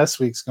one of the best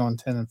weeks, going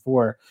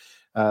 10-4.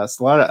 It's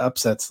a lot of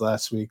upsets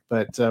last week,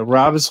 but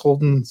Rob is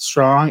holding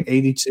strong,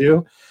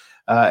 82.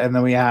 And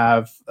then we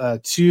have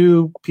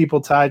 2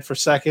 people tied for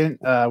second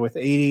with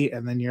 80,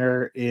 and then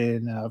you're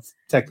in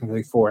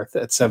technically fourth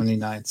at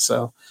 79.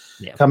 So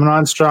coming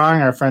on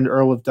strong. Our friend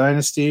Earl of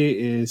Dynasty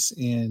is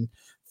in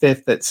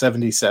fifth at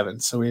 77.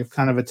 So we have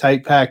kind of a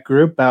tight pack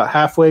group about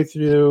halfway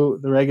through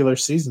the regular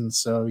season.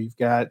 So you've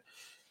got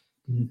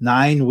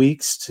 9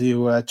 weeks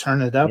to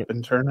turn it up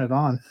and turn it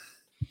on.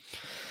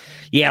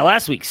 Yeah,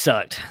 last week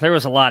sucked. There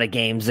was a lot of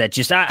games that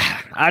just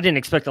I didn't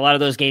expect a lot of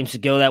those games to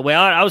go that way.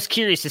 I was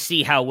curious to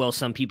see how well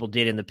some people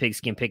did in the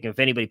Pigskin Pick, if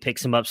anybody picked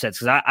some upsets,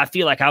 because I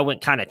feel like I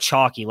went kind of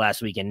chalky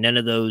last week, and none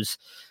of those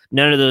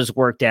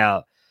worked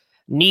out.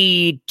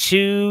 Need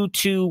 2,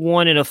 2,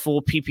 1 in a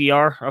full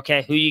PPR.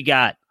 Okay, who you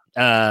got?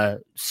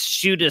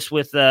 Shoot us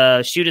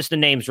the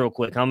names real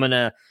quick. I'm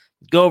gonna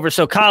go over.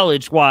 So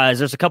college wise,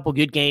 there's a couple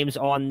good games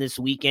on this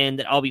weekend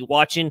that I'll be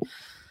watching,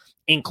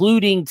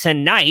 including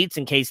tonight,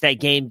 in case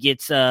that game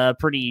gets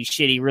pretty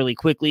shitty really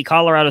quickly.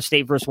 Colorado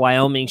State versus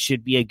Wyoming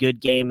should be a good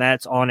game.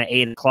 That's on at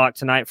 8:00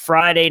 tonight.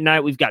 Friday night,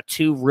 we've got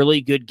 2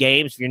 really good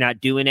games. If you're not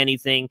doing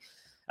anything,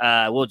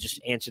 we'll just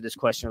answer this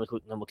question really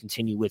quick, and then we'll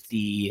continue with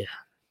the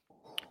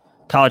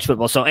college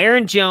football. So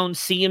Aaron Jones,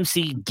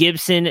 CMC,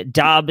 Gibson,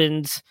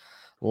 Dobbins,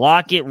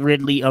 Lockett,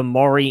 Ridley,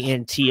 Amari,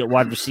 and T at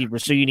wide receiver.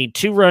 So you need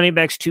 2 running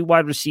backs, 2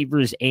 wide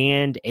receivers,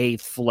 and a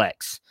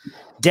flex.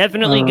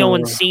 Definitely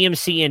going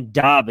CMC and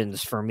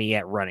Dobbins for me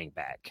at running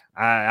back.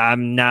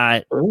 I'm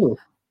not.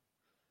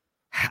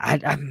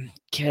 I'm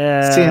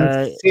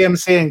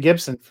CMC and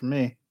Gibson for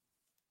me.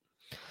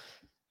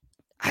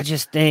 I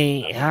just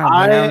think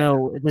I don't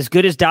know. As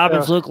good as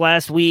Dobbins looked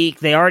last week,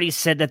 they already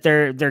said that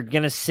they're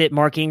going to sit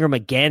Mark Ingram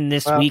again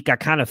this week. I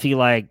kind of feel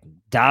like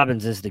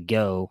Dobbins is the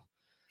go.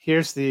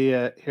 Here's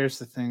the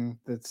thing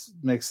that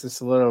makes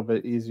this a little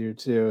bit easier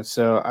too.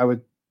 So I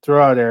would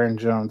throw out Aaron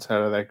Jones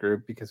out of that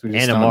group because we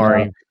just don't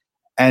know.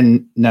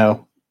 And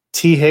no,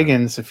 T.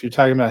 Higgins, if you're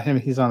talking about him,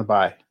 he's on a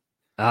bye.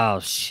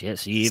 Oh shit!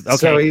 So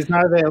he's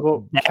not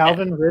available.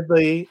 Calvin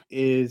Ridley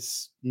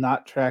is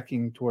not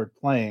tracking toward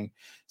playing.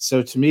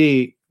 So to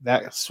me,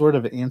 that sort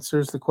of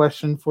answers the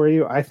question for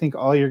you. I think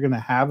all you're going to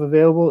have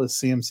available is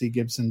CMC,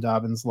 Gibson,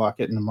 Dobbins,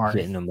 Lockett, and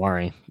Amari.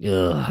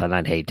 And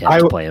I'd hate to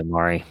have to play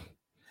Amari.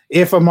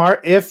 If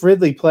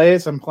Ridley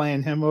plays, I'm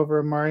playing him over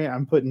Amari.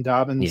 I'm putting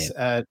Dobbins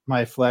at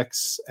my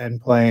flex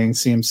and playing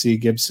CMC,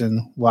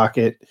 Gibson,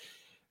 Lockett,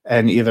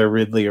 and either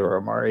Ridley or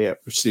Amari at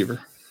receiver.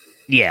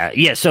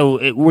 Yeah.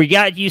 So we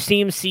got you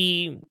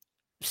CMC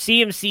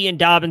and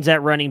Dobbins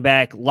at running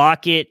back,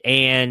 Lockett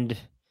and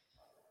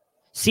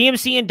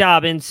CMC and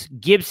Dobbins,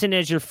 Gibson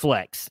as your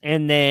flex.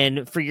 And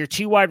then for your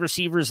 2 wide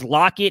receivers,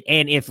 Lockett,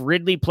 and if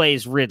Ridley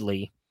plays,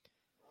 Ridley.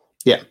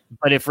 Yeah.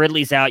 But if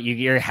Ridley's out,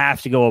 you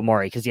have to go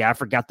Amari because, I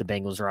forgot the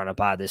Bengals are on a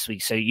bye this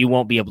week, so you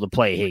won't be able to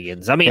play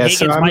Higgins. I mean, Higgins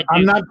so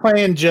I'm not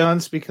playing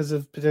Jones because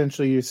of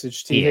potential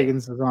usage.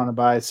 Higgins is on a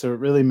bye, so it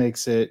really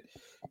makes it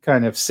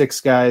kind of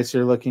 6 guys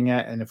you're looking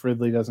at, and if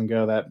Ridley doesn't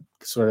go, that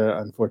sort of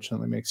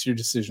unfortunately makes your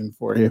decision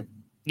for you.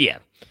 Yeah.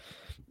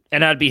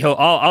 And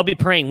I'll be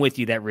praying with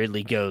you that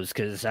Ridley goes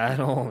because I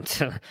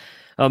don't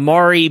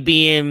Amari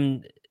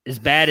being as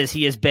bad as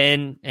he has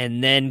been,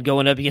 and then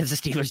going up against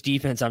the Steelers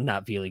defense, I'm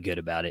not feeling good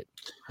about it.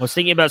 I was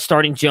thinking about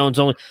starting Jones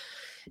only.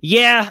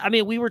 Yeah, I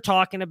mean, we were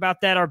talking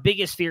about that. Our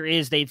biggest fear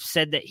is they've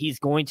said that he's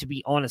going to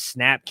be on a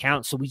snap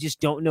count, so we just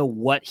don't know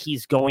what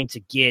he's going to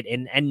get.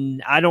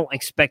 And I don't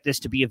expect this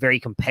to be a very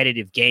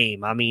competitive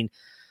game. I mean,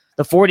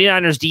 the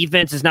 49ers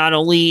defense is not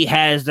only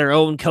has their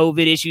own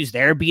COVID issues,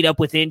 they're beat up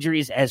with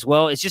injuries as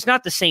well. It's just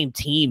not the same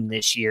team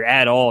this year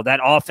at all. That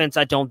offense,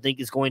 I don't think,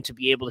 is going to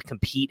be able to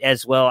compete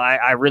as well.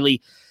 I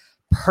really,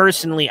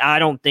 personally, I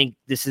don't think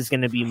this is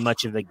going to be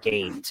much of a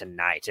game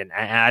tonight. And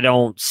I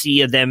don't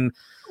see them.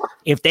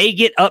 If they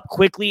get up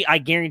quickly, I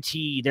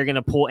guarantee they're going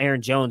to pull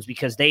Aaron Jones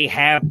because they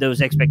have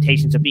those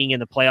expectations of being in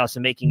the playoffs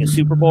and making a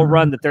Super Bowl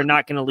run, that they're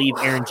not going to leave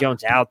Aaron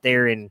Jones out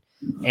there and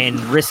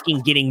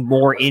risking getting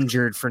more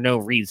injured for no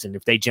reason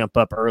if they jump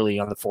up early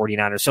on the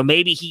 49ers. So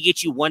maybe he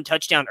gets you one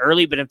touchdown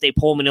early, but if they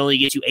pull him and only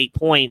gets you 8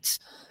 points,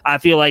 I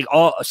feel like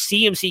all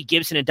CMC,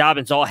 Gibson, and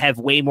Dobbins all have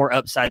way more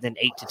upside than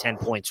 8 to 10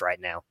 points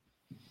right now.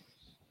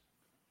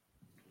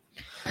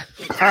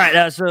 All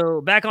right, so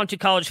back onto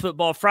college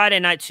football. Friday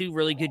night, 2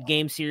 really good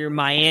games here.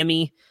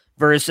 Miami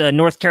versus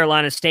North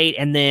Carolina State,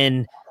 and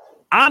then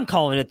I'm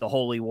calling it the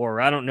Holy War.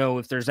 I don't know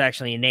if there's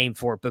actually a name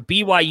for it, but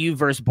BYU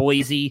versus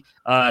Boise.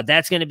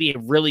 That's going to be a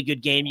really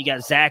good game. You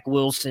got Zach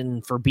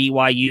Wilson for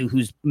BYU,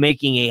 who's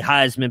making a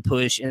Heisman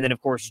push, and then,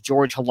 of course,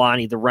 George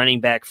Holani, the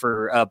running back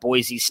for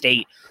Boise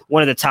State,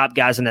 one of the top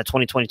guys in that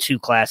 2022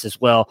 class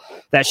as well.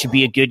 That should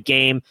be a good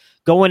game.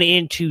 Going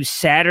into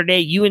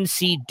Saturday,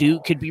 UNC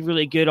Duke could be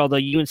really good, although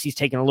UNC's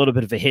taken a little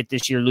bit of a hit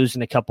this year,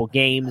 losing a couple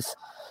games.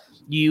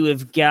 You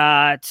have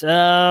got,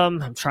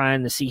 I'm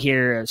trying to see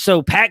here.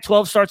 So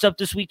Pac-12 starts up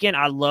this weekend.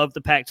 I love the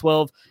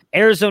Pac-12.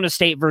 Arizona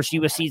State versus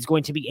USC is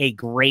going to be a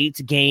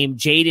great game.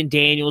 Jaden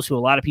Daniels, who a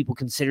lot of people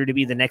consider to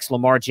be the next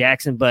Lamar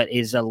Jackson, but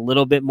is a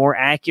little bit more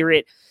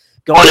accurate,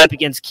 going up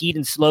against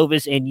Keaton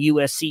Slovis and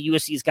USC.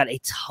 USC's got a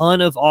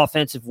ton of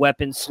offensive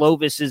weapons.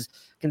 Slovis is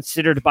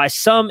considered by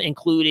some,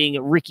 including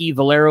Ricky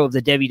Valero of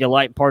the Debbie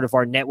Delight, part of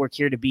our network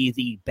here, to be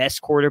the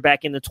best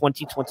quarterback in the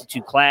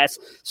 2022 class.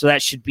 So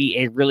that should be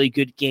a really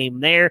good game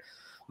there.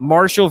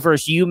 Marshall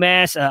versus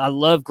UMass. I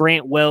love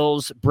Grant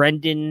Wells,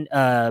 Brendan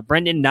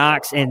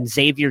Knox, and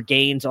Xavier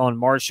Gaines on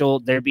Marshall.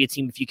 There'd be a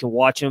team if you can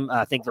watch them.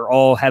 I think they're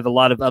all have a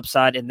lot of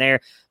upside in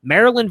there.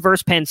 Maryland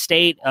versus Penn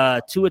State.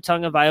 Tua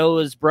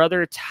Tagovailoa's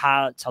brother,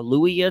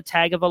 Taulia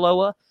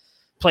Tagovailoa,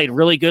 played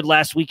really good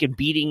last week in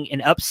beating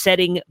and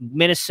upsetting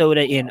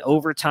Minnesota in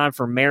overtime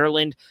for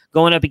Maryland,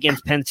 going up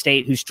against Penn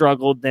State, who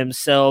struggled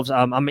themselves.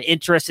 I'm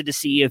interested to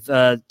see if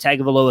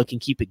Tagovailoa can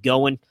keep it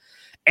going.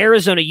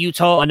 Arizona,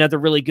 Utah, another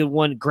really good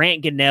one.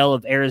 Grant Gunnell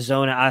of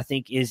Arizona, I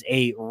think, is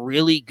a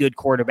really good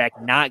quarterback,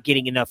 not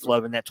getting enough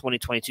love in that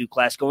 2022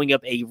 class, going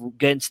up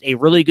against a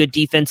really good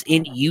defense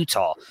in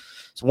Utah.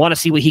 So want to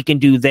see what he can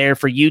do there.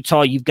 For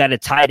Utah, you've got a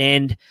tight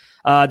end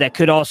that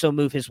could also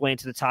move his way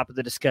into the top of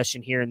the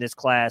discussion here in this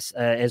class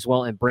as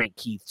well, and Brent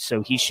Keith.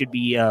 So he should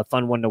be a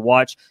fun one to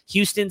watch.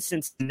 Houston,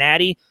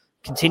 Cincinnati.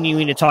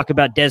 Continuing to talk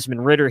about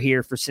Desmond Ridder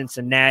here for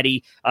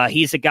Cincinnati.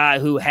 He's a guy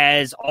who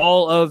has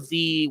all of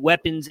the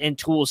weapons and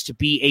tools to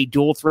be a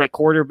dual-threat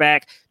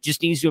quarterback,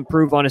 just needs to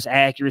improve on his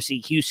accuracy.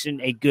 Houston,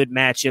 a good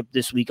matchup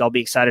this week. I'll be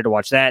excited to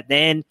watch that.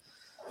 Then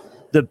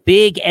the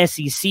big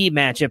SEC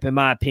matchup, in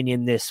my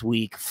opinion, this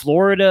week,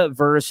 Florida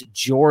versus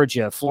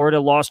Georgia. Florida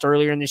lost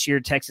earlier in this year,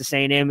 Texas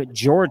A&M.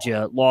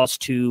 Georgia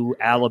lost to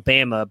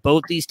Alabama.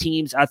 Both these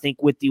teams, I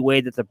think, with the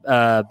way that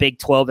the Big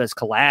 12 has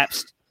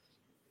collapsed,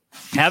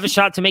 have a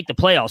shot to make the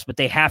playoffs, but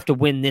they have to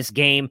win this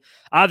game.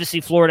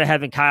 Obviously, Florida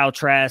having Kyle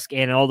Trask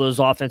and all those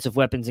offensive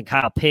weapons and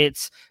Kyle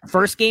Pitts.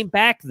 First game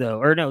back, though.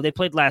 Or no, they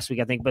played last week,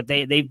 I think, but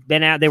they've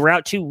been out. They were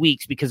out 2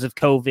 weeks because of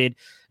COVID.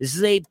 This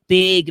is a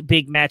big,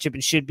 big matchup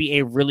and should be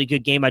a really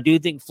good game. I do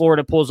think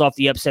Florida pulls off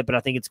the upset, but I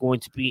think it's going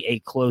to be a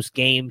close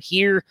game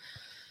here.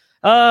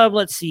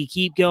 Let's see.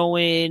 Keep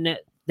going.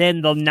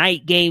 Then the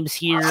night games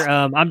here,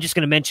 I'm just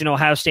going to mention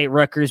Ohio State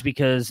Rutgers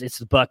because it's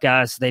the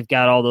Buckeyes. They've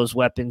got all those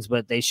weapons,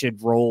 but they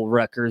should roll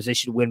Rutgers. They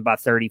should win by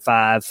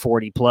 35,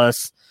 40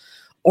 plus.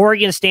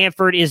 Oregon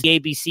Stanford is the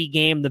ABC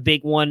game, the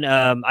big one.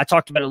 I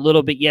talked about it a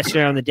little bit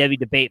yesterday on the Debbie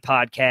Debate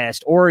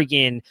podcast.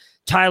 Oregon,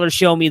 Tyler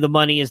Show Me the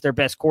Money is their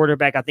best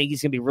quarterback. I think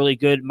he's going to be really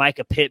good.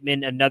 Micah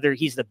Pittman,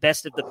 he's the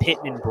best of the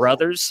Pittman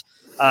brothers.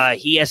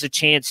 He has a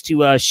chance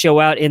to show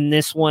out in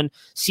this one.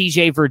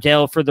 CJ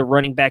Verdell for the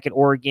running back at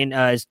Oregon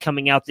is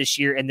coming out this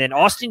year. And then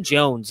Austin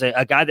Jones,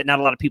 a guy that not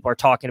a lot of people are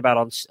talking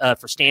about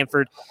for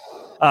Stanford.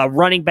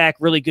 Running back,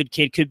 really good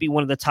kid, could be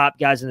one of the top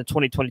guys in the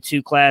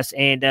 2022 class,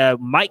 and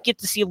might get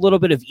to see a little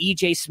bit of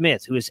E.J.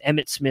 Smith, who is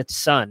Emmitt Smith's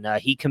son.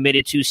 He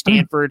committed to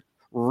Stanford.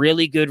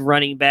 Really good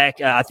running back.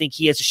 I think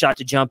he has a shot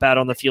to jump out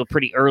on the field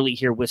pretty early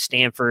here with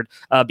Stanford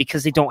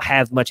because they don't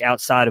have much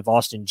outside of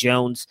Austin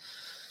Jones.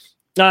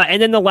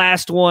 And then the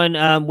last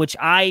one, which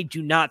I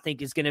do not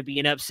think is going to be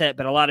an upset,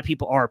 but a lot of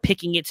people are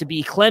picking it to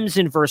be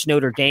Clemson versus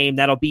Notre Dame.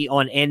 That'll be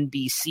on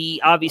NBC.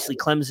 Obviously,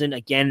 Clemson,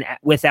 again,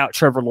 without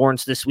Trevor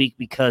Lawrence this week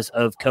because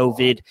of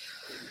COVID.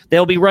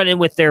 They'll be running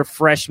with their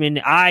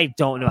freshman. I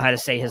don't know how to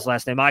say his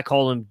last name. I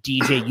call him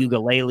DJ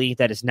Ugalele.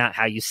 That is not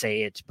how you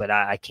say it, but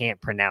I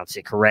can't pronounce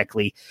it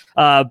correctly.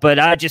 But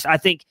I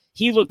think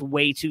He looked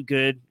way too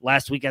good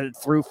last week. I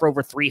threw for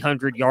over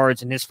 300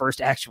 yards in his first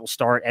actual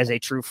start as a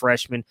true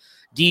freshman.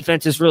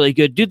 Defense is really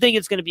good. Do think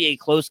it's going to be a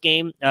close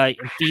game.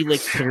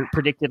 Felix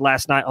predicted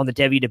last night on the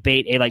Devy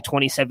debate a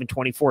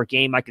 27-24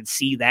 game. I could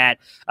see that,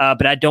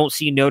 but I don't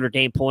see Notre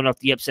Dame pulling off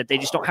the upset. They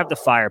just don't have the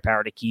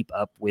firepower to keep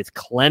up with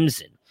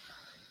Clemson.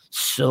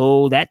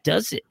 So that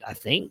does it, I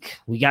think.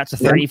 We got to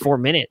 34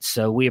 minutes,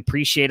 so we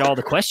appreciate all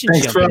the questions.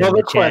 Thanks for all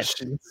the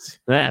questions.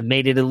 That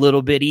made it a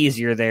little bit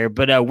easier there.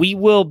 But we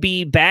will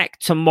be back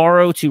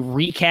tomorrow to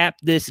recap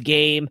this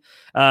game.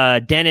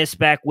 Dennis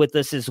back with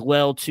us as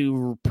well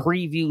to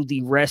preview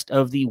the rest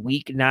of the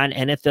Week 9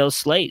 NFL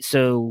slate.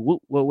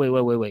 So,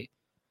 wait.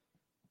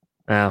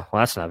 Oh, well,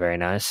 that's not very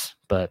nice,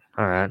 but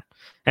all right.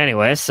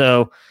 Anyway,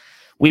 so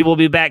we will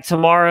be back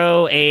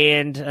tomorrow,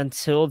 and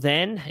until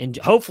then, and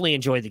hopefully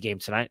enjoy the game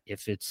tonight.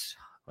 If it's,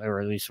 or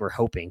at least we're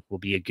hoping,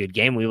 will be a good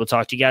game. We will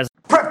talk to you guys.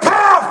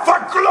 Prepare for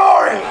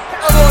glory!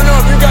 I want to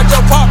know if you got your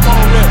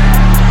popcorn ready.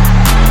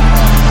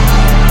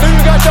 Do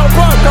you got your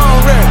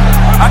popcorn ready?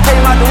 I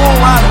came out the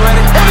womb, I was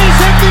ready. And he's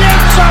hit the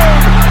end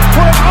zone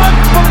for an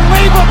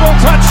unbelievable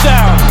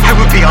touchdown. I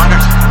would be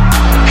honored